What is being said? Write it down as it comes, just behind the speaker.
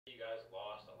You guys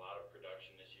lost a lot of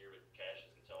production this year with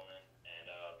Cassius and Tillman, and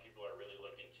people are really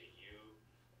looking to you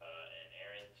and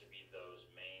Aaron to be those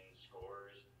main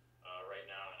scorers right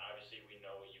now. And obviously, we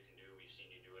know what you can do. We've seen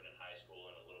you do it in high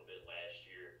school and a little bit last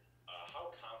year.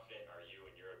 How confident are you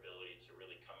in your ability to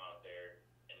really come out there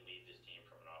and lead this team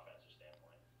from an offensive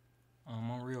standpoint?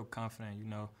 I'm real confident,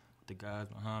 with the guys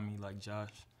behind me like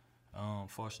Josh,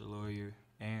 Foster Lawyer,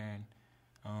 Aaron,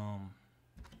 um,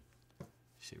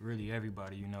 shit, really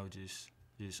everybody,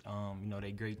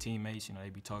 they great teammates, they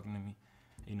be talking to me,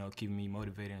 keeping me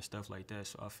motivated and stuff like that.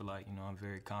 So I feel like, I'm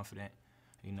very confident.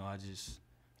 I just,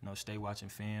 stay watching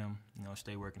film,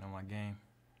 stay working on my game.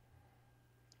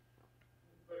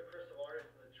 Go to Chris Tavares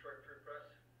from the Detroit Free Press.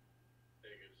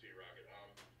 Hey, good to see you, Rocket.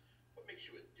 What makes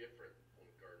you a different point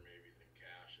guard maybe than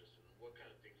Cassius, and what kind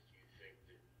of things do you think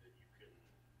that you can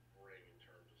bring in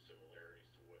terms of similarities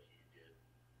to what he did?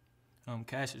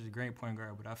 Cash is a great point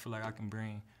guard, but I feel like I can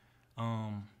bring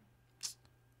um,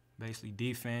 basically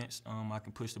defense. I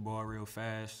can push the ball real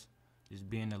fast, just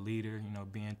being a leader,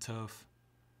 being tough,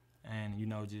 and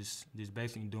just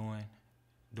basically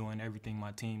doing everything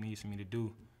my team needs for me to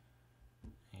do.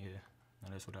 Yeah,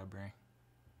 that's what I bring.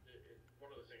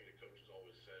 One of the things that coaches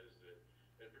always said is that,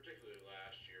 and particularly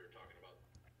last year, talking about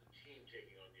the team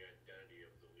taking on the identity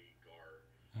of the lead guard,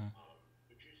 Mm.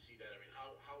 would you see that? I mean,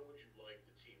 how would you like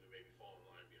the team to maybe fall in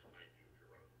line behind you if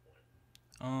you're running the point?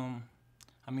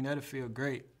 That'll feel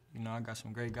great. I got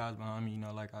some great guys behind me.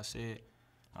 Like I said,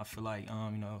 I feel like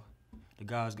the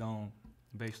guys gonna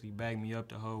basically back me up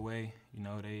the whole way.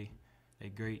 They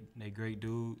great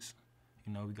dudes.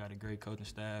 We got a great coaching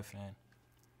staff, and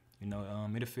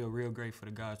it'll feel real great for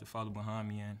the guys to follow behind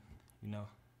me, and yeah.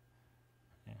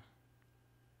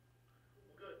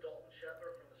 We'll go to Dalton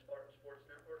Shetler from the Spartan Sports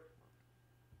Network.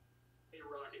 Hey,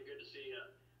 Rocket, good to see you.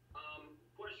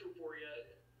 Question for you.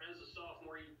 As a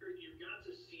sophomore, you got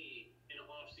to see in an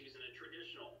offseason, a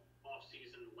traditional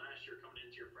offseason last year coming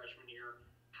into your freshman year.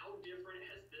 How different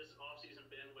has this offseason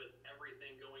been with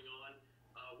everything going on?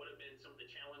 What have been some of the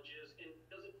challenges? And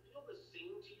does it feel the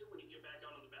same to you when you get back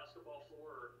out on the basketball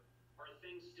floor, or are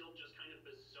things still just kind of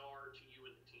bizarre to you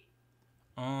and the team?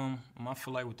 I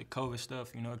feel like with the COVID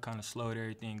stuff, it kind of slowed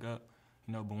everything up,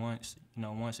 but once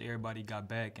everybody got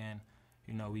back and,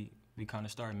 we kind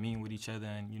of started meeting with each other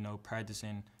and,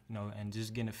 practicing, and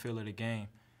just getting a feel of the game.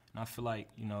 And I feel like,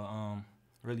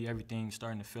 really everything's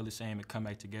starting to feel the same and come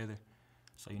back together.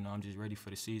 So, I'm just ready for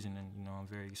the season and, I'm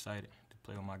very excited to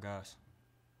play with my guys.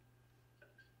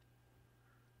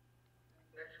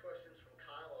 Next question's from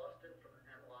Kyle Austin from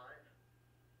M Live.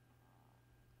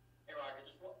 Hey, Rocket,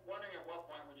 just wondering at what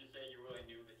point would you say you really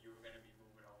knew that you were going to be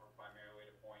moving over primarily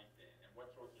to point, and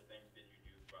what sorts of things did you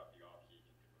do throughout the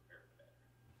offseason to prepare for that?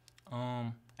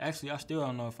 Actually, I still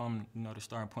don't know if I'm, the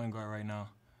starting point guard right now.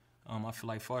 I feel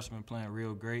like Foster been playing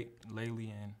real great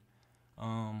lately, and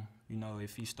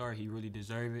if he start, he really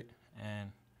deserve it.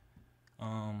 And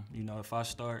if I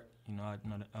start,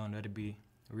 that'd be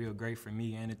real great for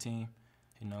me and the team.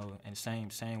 And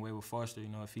same way with Foster.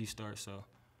 If he starts, so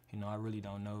I really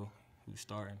don't know who's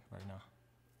starting right now.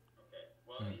 Okay.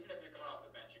 Well, even if you're coming off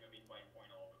the bench, you're going to be playing point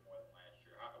a little bit more than last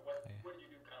year. What did you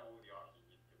do kind of over the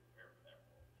offseason to prepare for that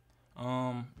role?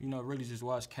 Really just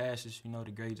watch Cassius,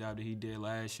 the great job that he did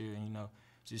last year, and,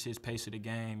 just his pace of the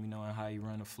game, and how he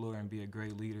run the floor and be a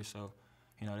great leader. So,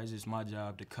 that's just my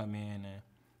job to come in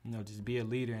and, just be a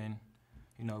leader and,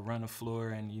 run the floor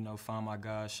and, find my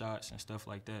guys' shots and stuff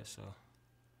like that. So,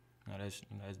 that's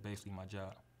basically my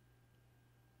job.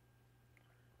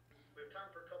 We have time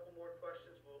for a couple more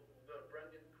questions. We'll go to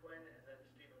Brendan Quinn and then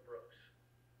Stephen Brooks.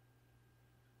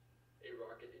 Hey,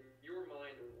 Rocket, in your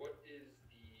mind, what is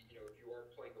if you are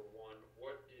playing the one,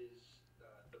 what is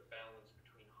the balance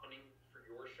between hunting for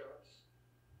your shots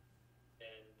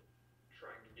and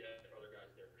trying to get other guys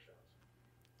there for shots?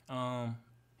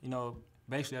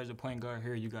 Basically as a point guard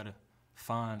here, you gotta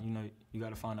find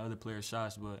the other players'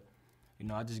 shots, but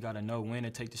I just gotta know when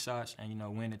to take the shots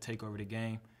and when to take over the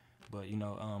game. But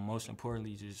most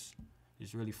importantly, just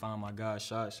really find my guys'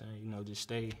 shots and just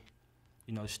stay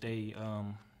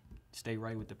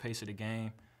right with the pace of the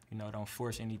game. Don't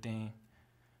force anything.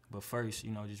 But first,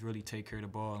 just really take care of the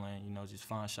ball and just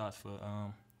find shots for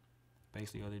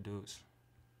basically other dudes.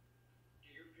 Do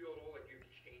you feel at all like you have to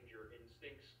change your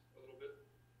instincts a little bit?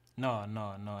 No,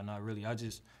 not really. I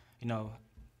just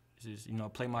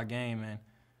play my game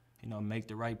and make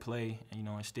the right play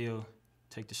and still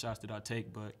take the shots that I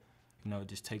take, but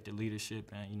just take the leadership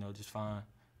and just find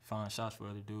shots for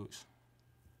other dudes.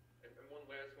 And one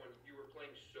last one, you were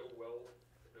playing so well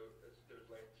those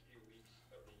last few weeks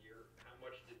of the year. How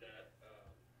much did that,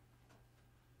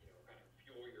 kind of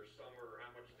fuel your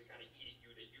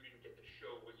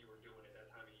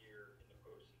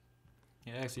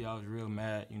Yeah, actually, I was real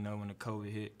mad, you know, when the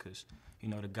COVID hit, cause you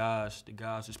know the guys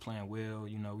was playing well.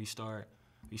 You know, we started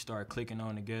clicking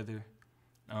on together.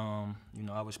 You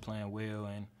know, I was playing well,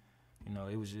 and you know,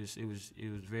 it was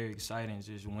very exciting,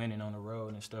 just winning on the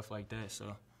road and stuff like that. So,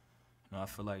 you know, I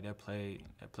feel like that played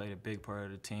a big part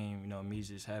of the team. You know, me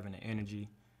just having the energy,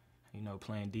 you know,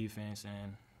 playing defense,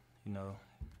 and you know,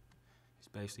 it's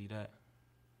basically that.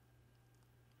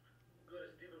 Go to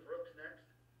Stephen Brooks next.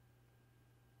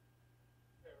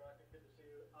 Hey, Rocket, good to see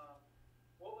you.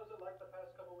 What was it like the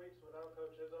past couple weeks without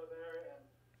Coach Izzo there, and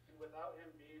without him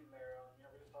being there? You know,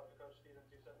 we just talked to Coach Stevens.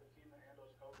 He said the team that handles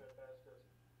COVID best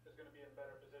is going to be in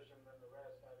better position than the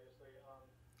rest, obviously.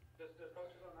 Does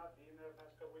Coach Izzo not being there the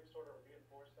past couple weeks sort of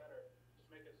reinforce that, or just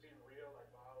make it seem real, like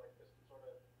wow, like this can sort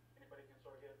of anybody can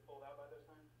sort of get pulled out by this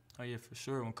time? Oh yeah, for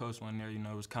sure. When Coach went there, you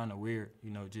know, it was kind of weird. You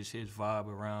know, just his vibe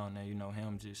around and you know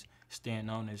him just standing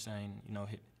on this and you know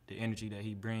the energy that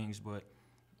he brings. But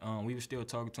we were still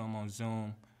talking to him on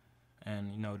Zoom,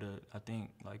 and you know I think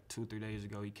like 2-3 days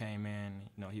ago he came in.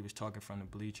 You know, he was talking from the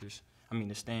bleachers. I mean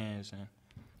the stands, and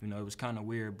you know it was kind of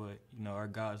weird. But you know our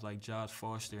guys like Josh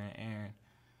Foster and Aaron,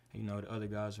 you know the other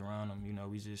guys around him. You know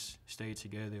we just stayed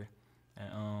together,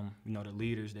 and you know the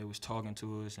leaders they was talking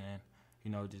to us and. You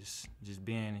know, just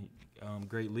being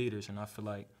great leaders, and I feel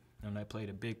like you know, that played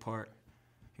a big part.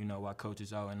 You know, while Coach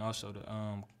is out, and also the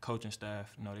coaching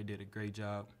staff. You know, they did a great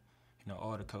job. You know,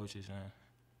 all the coaches, and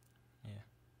yeah.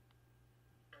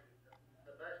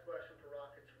 The next question for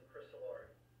Rockets from Chris Solari.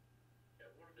 Yeah,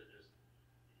 I wanted to just,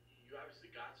 you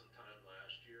obviously got some time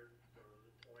last year going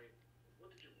to the point. What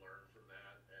did you learn from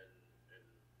that, and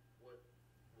what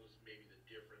was maybe the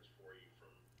difference for you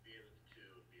from being at the 2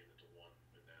 and being at the 1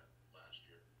 in that last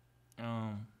year?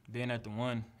 Being at the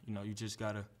 1, you know, you just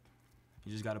gotta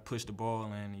push the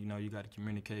ball, and you know you gotta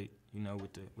communicate, you know,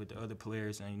 with the other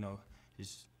players, and you know,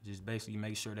 just basically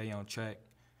make sure they on track,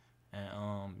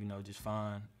 and you know, just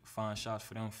find shots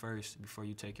for them first before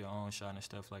you take your own shot and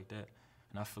stuff like that.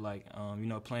 And I feel like you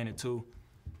know, playing it 2,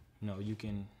 you know, you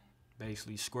can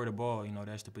basically score the ball. You know,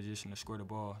 that's the position to score the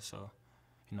ball. So,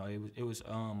 you know, it was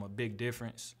a big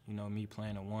difference. You know, me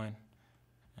playing a 1,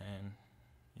 and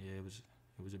yeah, it was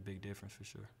a big difference for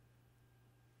sure.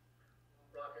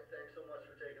 Rocket, thanks so much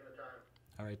for taking the time.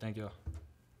 All right, thank y'all.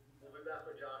 We'll be back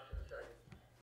with Josh in a second.